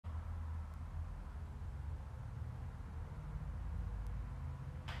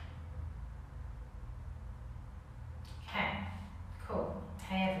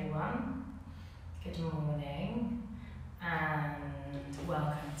Hey everyone, good morning and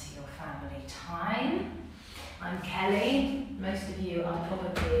welcome to your family time. I'm Kelly. Most of you are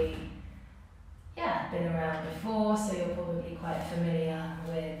probably been around before, so you're probably quite familiar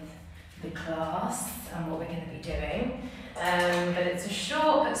with the class and what we're going to be doing. But it's a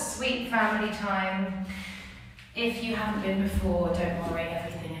short but sweet family time. If you haven't been before, don't worry,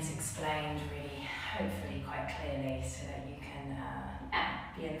 everything is explained really, hopefully quite clearly, so that you can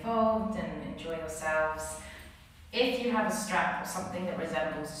be involved and enjoy yourselves. If you have a strap or something that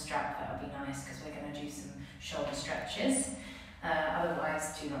resembles a strap, that would be nice, because we're going to do some shoulder stretches.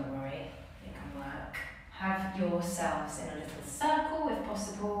 Otherwise, do not worry, it can work. Have yourselves in a little circle if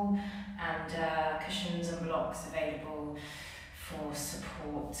possible, and cushions and blocks available for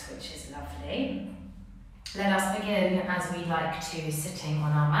support, which is lovely. Let us begin as we like to, sitting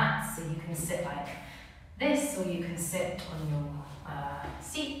on our mats. So you can sit like this, or you can sit on your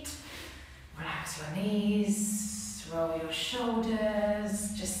seat. Relax your knees, roll your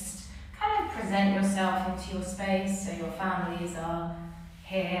shoulders, just kind of present yourself into your space so your families are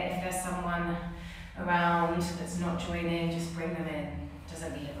here. If there's someone around that's not joining, just bring them in.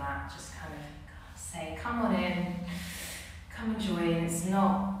 Doesn't need a mat, just kind of say, come on in, come and join. It's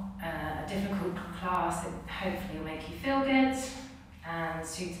not a difficult class. It hopefully will make you feel good and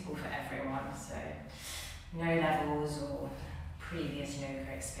suitable for everyone. So no levels or previous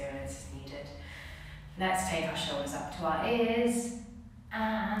yoga experience is needed. Let's take our shoulders up to our ears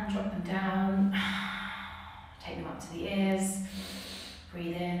and drop them down. Take them up to the ears.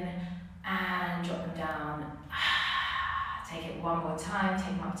 Breathe in and drop them down. Take it one more time.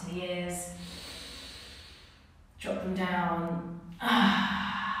 Take them up to the ears. Drop them down.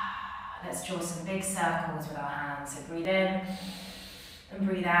 Let's draw some big circles with our hands. So breathe in and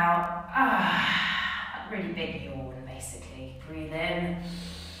breathe out. A really big yawn, basically. Breathe in,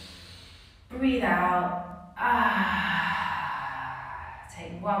 breathe out.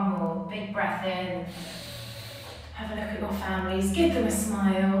 Take one more big breath in. Have a look at your families. Give them a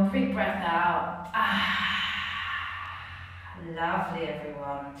smile. Big breath out. Lovely,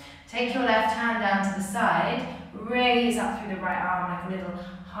 everyone. Take your left hand down to the side. Raise up through the right arm like a little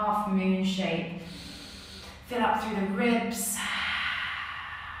half moon shape. Fill up through the ribs.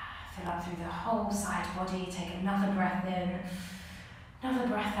 Fill up through the whole side body. Take another breath in. Another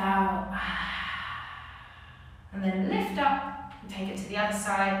breath out. And then lift up and take it to the other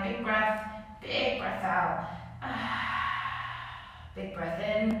side. Big breath out. Big breath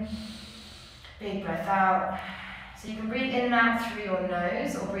in. Big breath out. So you can breathe in and out through your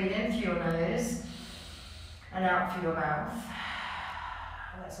nose, or breathe in through your nose and out through your mouth.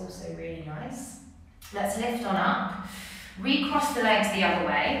 That's also really nice. Let's lift on up. Recross the legs the other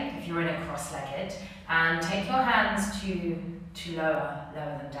way, if you're in a cross-legged, and take your hands to lower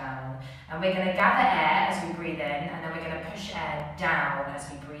them down. And we're going to gather air as we breathe in, and then we're going to push air down as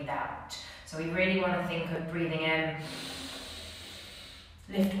we breathe out. So we really want to think of breathing in,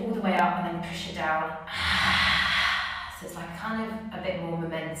 lift all the way up, and then push it down. So it's like kind of a bit more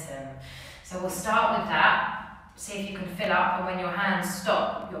momentum. So we'll start with that. See if you can fill up, and when your hands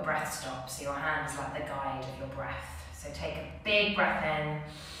stop, your breath stops. So your hand is like the guide of your breath. So take a big breath in,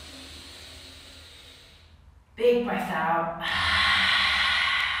 big breath out.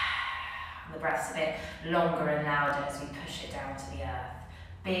 And the breath's a bit longer and louder as we push it down to the earth.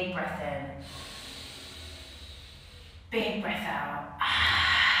 Big breath in, big breath out.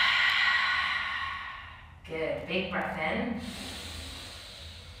 Good, big breath in.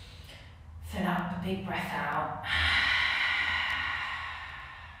 Fill up, a big breath out.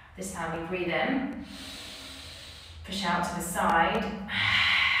 This time we breathe in. Push out to the side.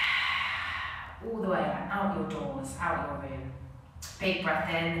 All the way out your doors, out your room. Big breath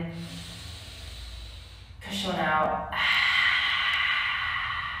in. Push on out.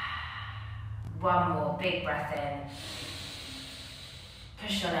 One more, big breath in.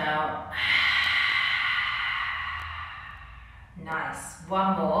 Push on out. Nice.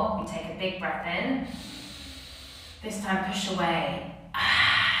 One more. We take a big breath in. This time push away.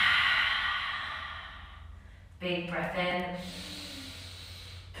 Big breath in.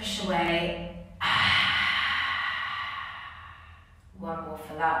 Push away. One more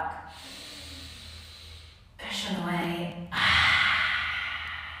for luck. Push on away.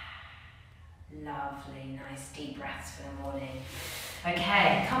 Lovely. Nice deep breaths for the morning.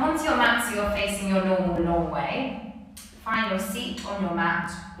 Okay, come onto your mat so you're facing your normal long way. Find your seat on your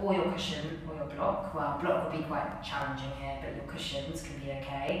mat, or your cushion, or your block. Well, block will be quite challenging here, but your cushions can be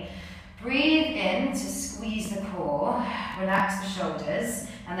okay. Breathe in to squeeze squeeze the core, relax the shoulders,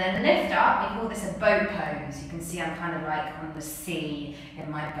 and then lift up. We call this a boat pose. You can see I'm kind of like on the sea in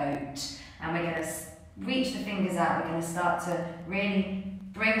my boat. And we're going to reach the fingers out. We're going to start to really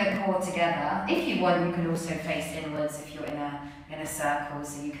bring the core together. If you want, you can also face inwards if you're in a circle,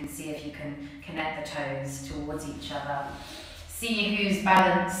 so you can see if you can connect the toes towards each other. See who's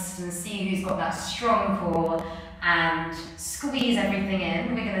balanced and see who's got that strong core, and squeeze everything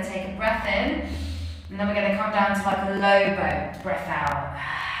in. We're going to take a breath in, and then we're going to come down to like a low boat, breath out.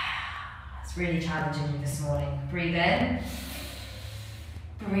 It's really challenging me this morning. Breathe in,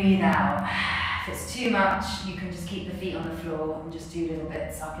 breathe out. If it's too much, you can just keep the feet on the floor and just do little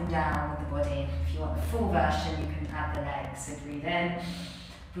bits up and down with the body. If you want the full version, you can add the legs. So breathe in,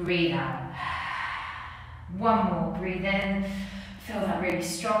 breathe out. One more, breathe in. Feel that really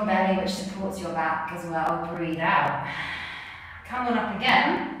strong belly which supports your back as well. Breathe out. Come on up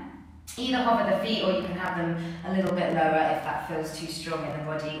again. Either hover the feet or you can have them a little bit lower if that feels too strong in the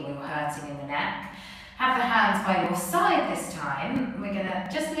body or you're hurting in the neck. Have the hands by your side this time. We're going to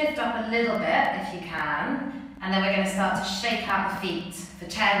just lift up a little bit if you can. And then we're going to start to shake out the feet for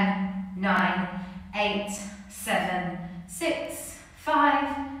 10, 9, 8, 7, 6,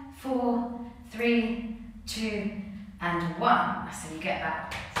 5, 4, 3, 2, and 1. So you get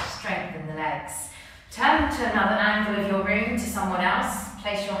that strength in the legs. Turn to another angle of your room to someone else.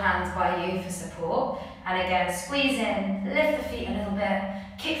 Place your hands by you for support. And again, squeeze in, lift the feet a little bit,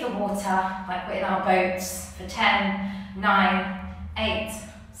 kick the water like we're in our boats for 10, 9, 8,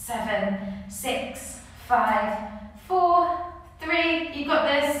 7, 6, 5, 4, 3, you've got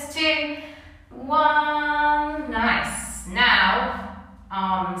this, 2, 1, nice. Now,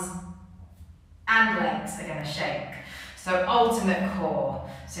 arms and legs are going to shake. So ultimate core.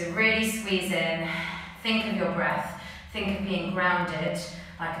 So really squeeze in, think of your breath, think of being grounded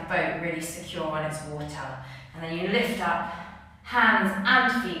like a boat really secure on its water. And then you lift up, hands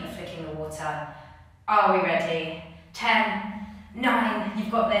and feet are flicking the water. Are we ready? 10, 9,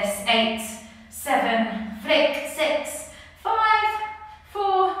 you've got this, 8, 7, flick, 6, 5,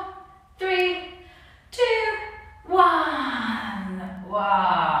 4, 3, 2, 1.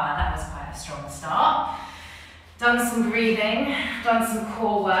 Wow, that was quite a strong start. Done some breathing, done some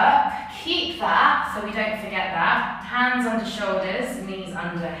core work. Keep that so we don't forget that. Hands under shoulders, knees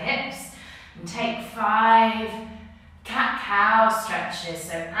under hips. And take 5 cat-cow stretches.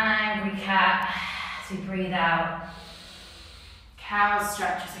 So angry cat as we breathe out. Cow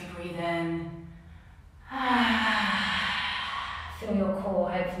stretch as we breathe in. Feel your core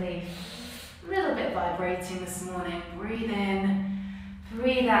hopefully a little bit vibrating this morning. Breathe in,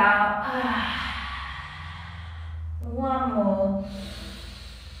 breathe out. One more.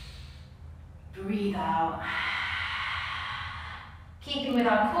 Breathe out. Keeping with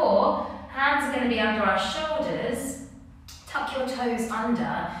our core, hands are going to be under our shoulders. Tuck your toes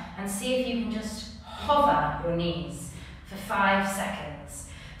under and see if you can just hover your knees for 5 seconds.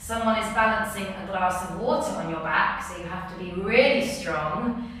 Someone is balancing a glass of water on your back, so you have to be really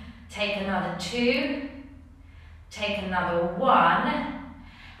strong. Take another 2. Take another 1.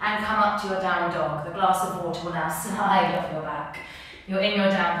 And come up to your down dog. The glass of water will now slide off your back. You're in your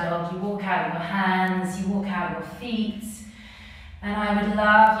down dog. You walk out your hands, you walk out your feet. And I would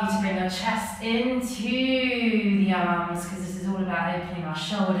love you to bring your chest into the arms, because this is all about opening our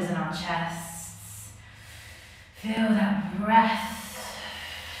shoulders and our chests. Feel that breath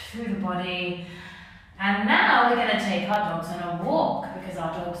through the body. And now we're going to take our dogs on a walk, because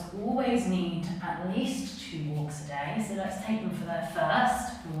our dogs always need at least 2 walks a day. So let's take them for their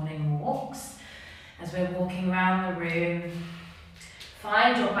first morning walks. As we're walking around the room,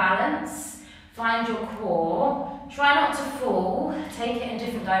 find your balance, find your core. Try not to fall, take it in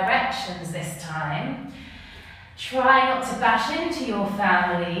different directions this time. Try not to bash into your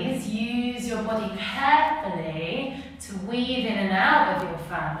families. Use your body carefully to weave in and out of your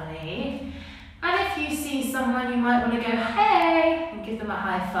family. And if you see someone, you might want to go, hey, and give them a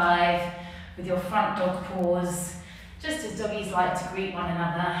high five with your front dog paws, just as doggies like to greet one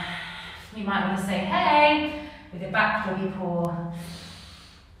another. You might want to say, hey, with your back doggy paw.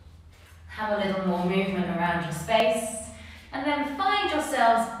 Have a little more movement around your space. And then find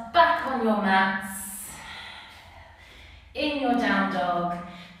yourselves back on your mats, in your down dog.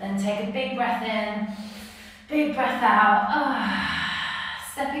 Then take a big breath in, big breath out.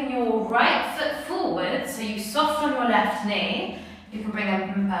 Stepping your right foot forward, so you soft on your left knee. You can bring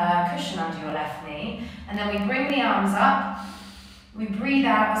a cushion under your left knee. And then we bring the arms up. We breathe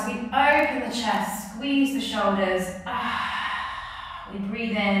out as we open the chest, squeeze the shoulders. We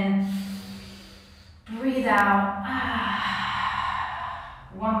breathe in, breathe out.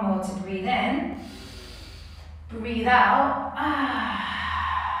 One more to breathe in. Breathe out.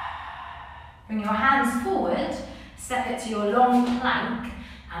 Bring your hands forward, step it to your long plank,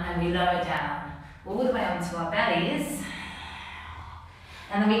 and then we lower down, all the way onto our bellies.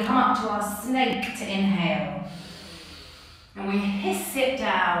 And then we come up to our snake to inhale. And we hiss it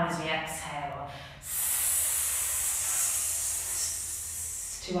down as we exhale.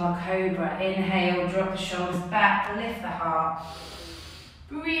 To our cobra, inhale, drop the shoulders back, lift the heart.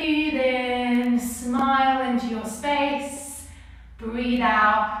 Breathe in, smile into your space. Breathe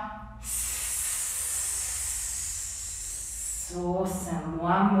out. Awesome,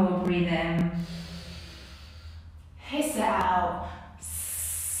 one more, breathe in. Hiss it out.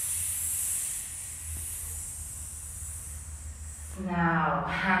 Now,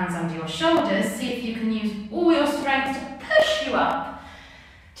 hands under your shoulders, see if you can use all your strength to push you up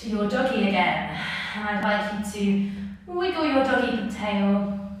to your doggy again. And I'd like you to wiggle your doggy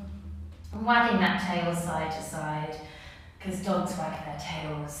tail, wagging that tail side to side, because dogs wag their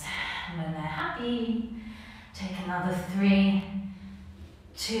tails when they're happy. Take another 3,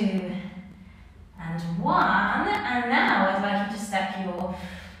 2, and 1. And now I'd like you to step your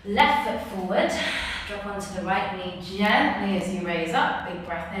left foot forward. Drop onto the right knee gently as you raise up. Big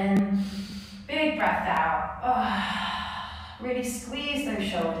breath in, big breath out. Really squeeze those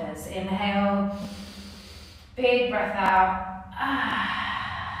shoulders. Inhale, big breath out.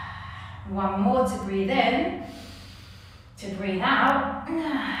 One more to breathe in, to breathe out.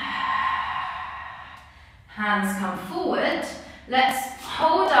 Hands come forward. Let's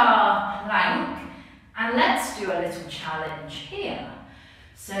hold our plank and let's do a little challenge here.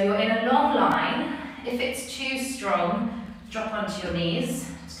 So you're in a long line. If it's too strong, drop onto your knees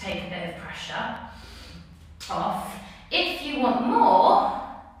to take a bit of pressure off. If you want more,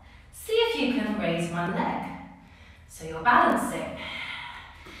 see if you can raise one leg. So you're balancing.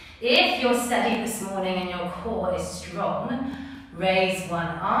 If you're steady this morning and your core is strong, raise one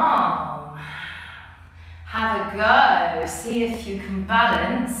arm. Have a go. See if you can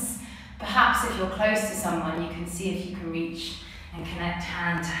balance. Perhaps if you're close to someone, you can see if you can reach and connect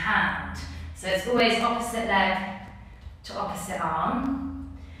hand to hand. So it's always opposite leg to opposite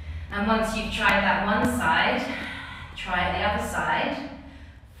arm. And once you've tried that one side, try the other side.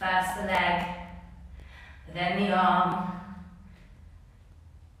 First the leg, then the arm.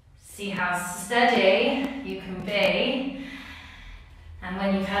 See how steady you can be. And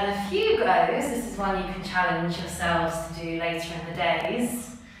when you've had a few goes, this is one you can challenge yourselves to do later in the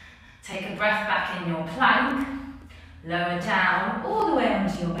days. Take a breath back in your plank. Lower down, all the way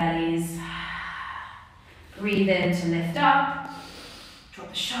onto your bellies. Breathe in to lift up. Drop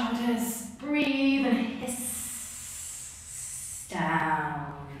the shoulders. Breathe and hiss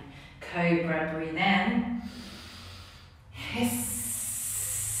down. Cobra, breathe in. Hiss.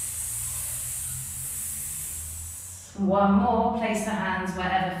 One more, place the hands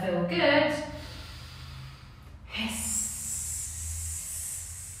wherever feel good. Hiss.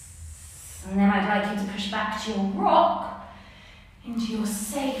 And then I'd like you to push back to your rock, into your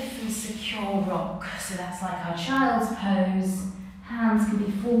safe and secure rock. So that's like our child's pose. Hands can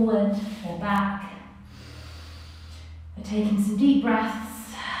be forward or back. We're taking some deep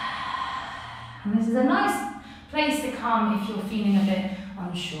breaths. And this is a nice place to come if you're feeling a bit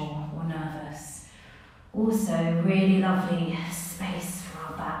unsure or nervous. Also, really lovely space for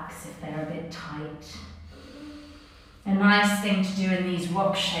our backs if they're a bit tight. A nice thing to do in these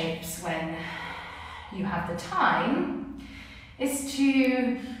rock shapes when you have the time is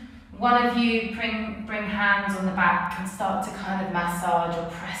to, one of you bring hands on the back and start to kind of massage or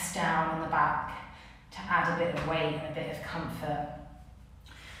press down on the back to add a bit of weight and a bit of comfort.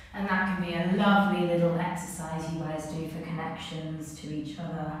 And that can be a lovely little exercise you guys do for connections to each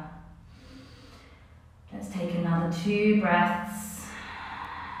other. Let's take another 2 breaths.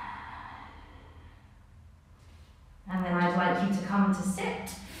 And then I'd like you to come to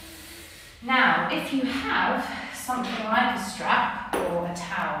sit. Now, if you have something like a strap or a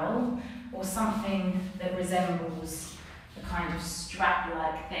towel or something that resembles the kind of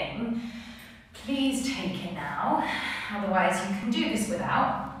strap-like thing, please take it now. Otherwise, you can do this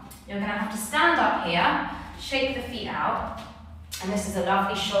without. You're going to have to stand up here, shake the feet out, and this is a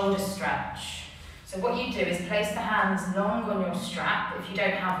lovely shoulder stretch. So what you do is place the hands long on your strap. If you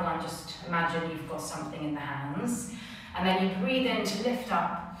don't have one, just imagine you've got something in the hands. And then you breathe in to lift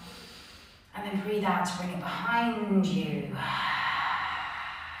up, and then breathe out to bring it behind you.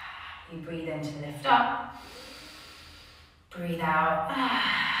 You breathe in to lift up, breathe out.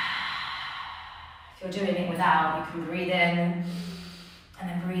 If you're doing it without, you can breathe in, and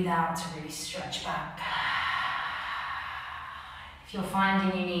then breathe out to really stretch back. If If you're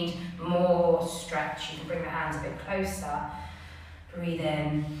finding you need more stretch, you can bring the hands a bit closer. Breathe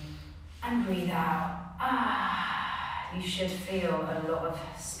in and breathe out. You should feel a lot of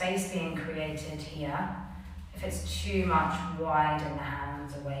space being created here. If it's too much, widen the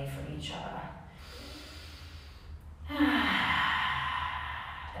hands away from each other.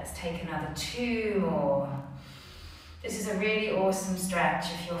 Let's take another 2 more. This is a really awesome stretch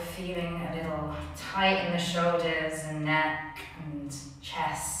if you're feeling a little tight in the shoulders and neck and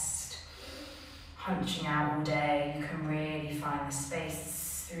chest, hunching out all day. You can really find the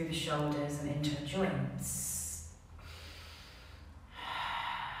space through the shoulders and into the joints.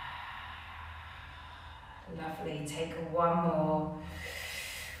 Lovely, take 1 more.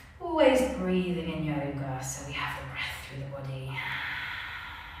 Always breathing in yoga, so we have the breath through the body.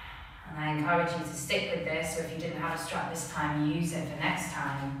 And I encourage you to stick with this, or if you didn't have a strap this time, use it for next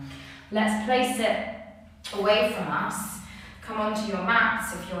time. Let's place it away from us. Come onto your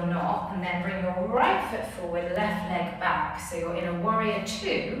mats if you're not, and then bring your right foot forward, left leg back. So you're in a warrior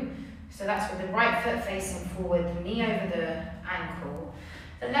 2. So that's with the right foot facing forward, the knee over the ankle.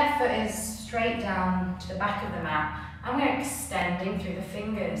 The left foot is straight down to the back of the mat, and we're extending through the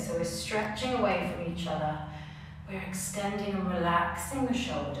fingers. So we're stretching away from each other. We're extending and relaxing the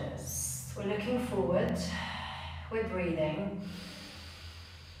shoulders. We're looking forward. We're breathing.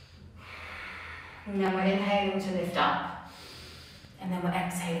 And then we're inhaling to lift up. And then we're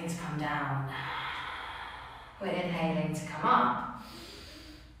exhaling to come down. We're inhaling to come up.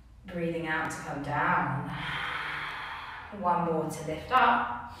 Breathing out to come down. 1 more to lift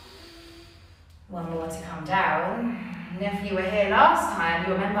up. 1 more to come down. And if you were here last time,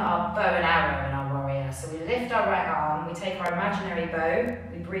 you remember our bow and arrow in our warrior. So we lift our right arm, we take our imaginary bow,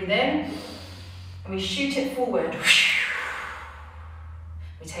 we breathe in, and we shoot it forward.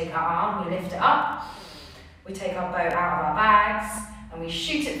 We take our arm, we lift it up, we take our bow out of our bags, and we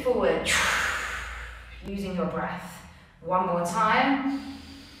shoot it forward, using your breath. 1 more time.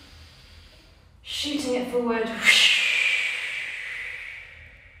 Shooting it forward.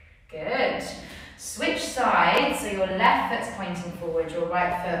 Good. Switch sides, so your left foot's pointing forward, your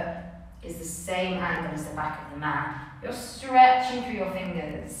right foot is the same angle as the back of the mat. You're stretching through your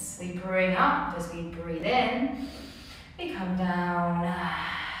fingers. We bring up as we breathe in. We come down.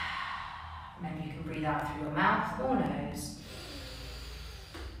 Maybe you can breathe out through your mouth or nose.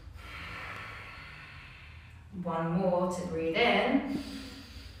 1 more to breathe in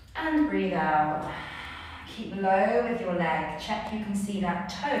and breathe out. Keep low with your leg. Check you can see that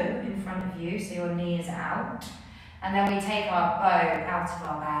toe in front of you, so your knee is out. And then we take our bow out of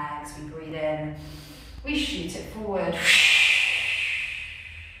our bags. We breathe in. We shoot it forward.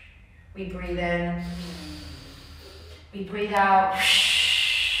 We breathe in. We breathe out.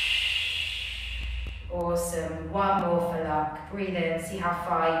 Awesome. 1 more for luck. Breathe in. See how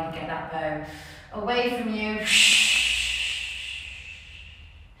far you can get that bow away from you.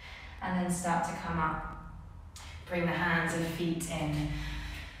 And then start to come up. Bring the hands and feet in.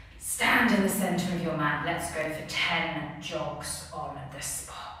 Stand in the center of your mat. Let's go for 10 jogs on the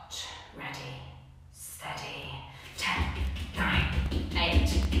spot. Ready, steady. 10, 9,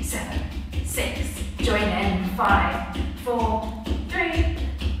 8, 7, 6. Join in. 5, 4, 3,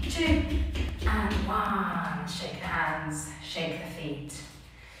 2, and 1. Shake the hands, shake the feet.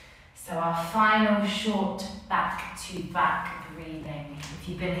 So our final short back-to-back breathing. If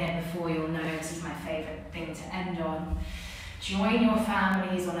you've been here before, you'll know this is my favourite thing to end on. Join your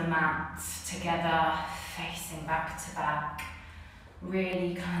families on a mat together, facing back to back.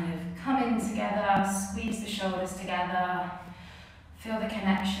 Really kind of come in together, squeeze the shoulders together, feel the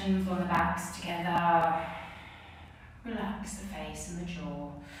connections on the backs together. Relax the face and the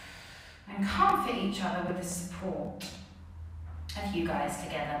jaw. And comfort each other with the support of you guys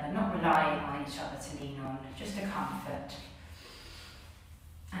together, but not relying on each other to lean on, just a comfort.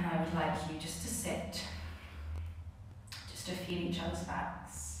 And I would like you just to sit, just to feel each other's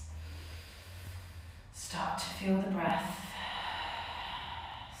backs. Start to feel the breath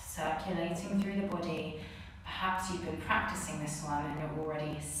circulating through the body. Perhaps you've been practicing this one and you're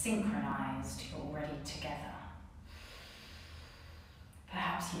already synchronized, you're already together.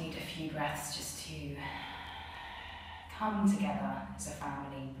 Perhaps you need a few breaths just to come together as a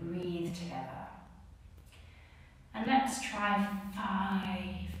family, breathe together. And let's try 5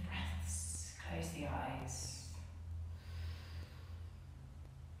 breaths. Close the eyes.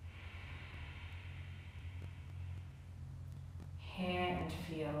 Hear and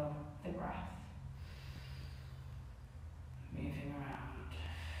feel the breath moving around.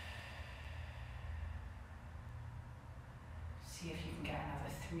 See if you can get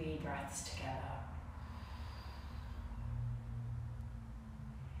another 3 breaths together.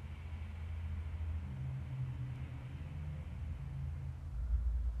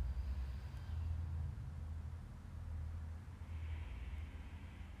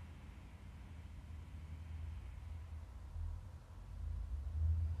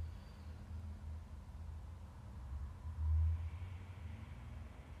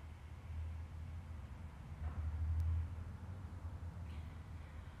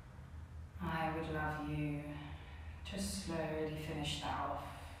 love you to slowly finish that off.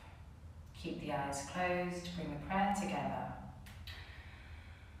 Keep the eyes closed, bring the prayer together.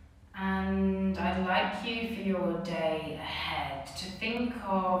 And I'd like you for your day ahead to think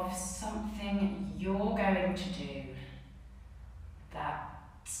of something you're going to do that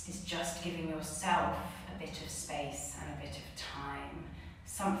is just giving yourself a bit of space and a bit of time,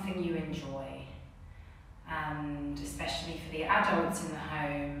 something you enjoy. And especially for the adults in the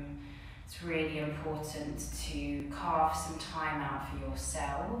home, it's really important to carve some time out for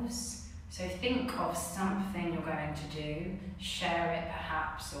yourselves. So think of something you're going to do, share it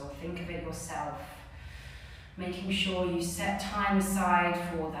perhaps, or think of it yourself, making sure you set time aside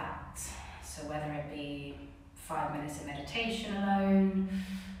for that. So whether it be 5 minutes of meditation alone,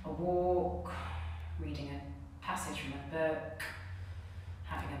 a walk, reading a passage from a book,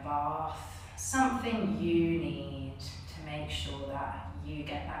 having a bath, something you need to make sure that you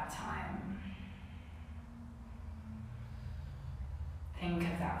get that time. Think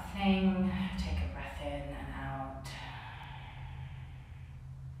of that thing, take a breath in and out.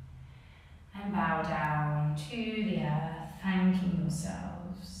 And bow down to the earth, thanking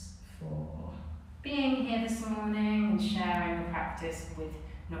yourselves for being here this morning and sharing the practice with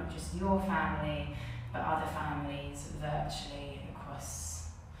not just your family, but other families virtually across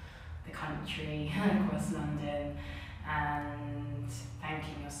the country, across London, and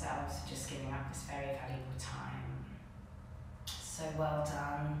thanking yourselves for just giving up this very valuable time. So well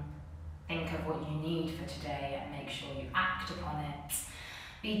done. Think of what you need for today and make sure you act upon it.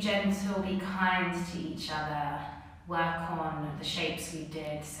 Be gentle, be kind to each other. Work on the shapes we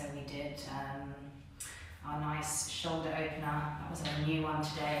did. So we did our nice shoulder opener. That was a new one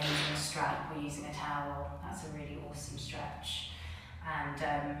today. We're using a strap, we're using a towel. That's a really awesome stretch.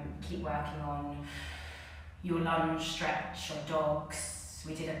 And keep working on your lunge stretch or dogs.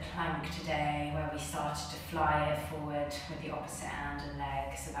 We did a plank today where we started to fly it forward with the opposite hand and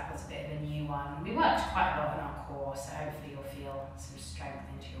leg, so that was a bit of a new one. We worked quite a lot on our core, so hopefully you'll feel some strength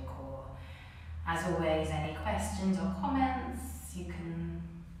into your core. As always, any questions or comments, you can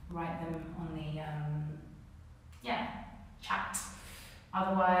write them on the chat.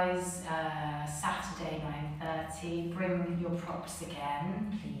 Otherwise, Saturday 9:30, bring your props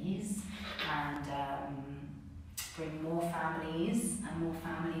again, please, and bring more families and more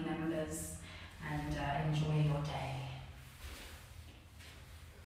family members, and enjoy your day.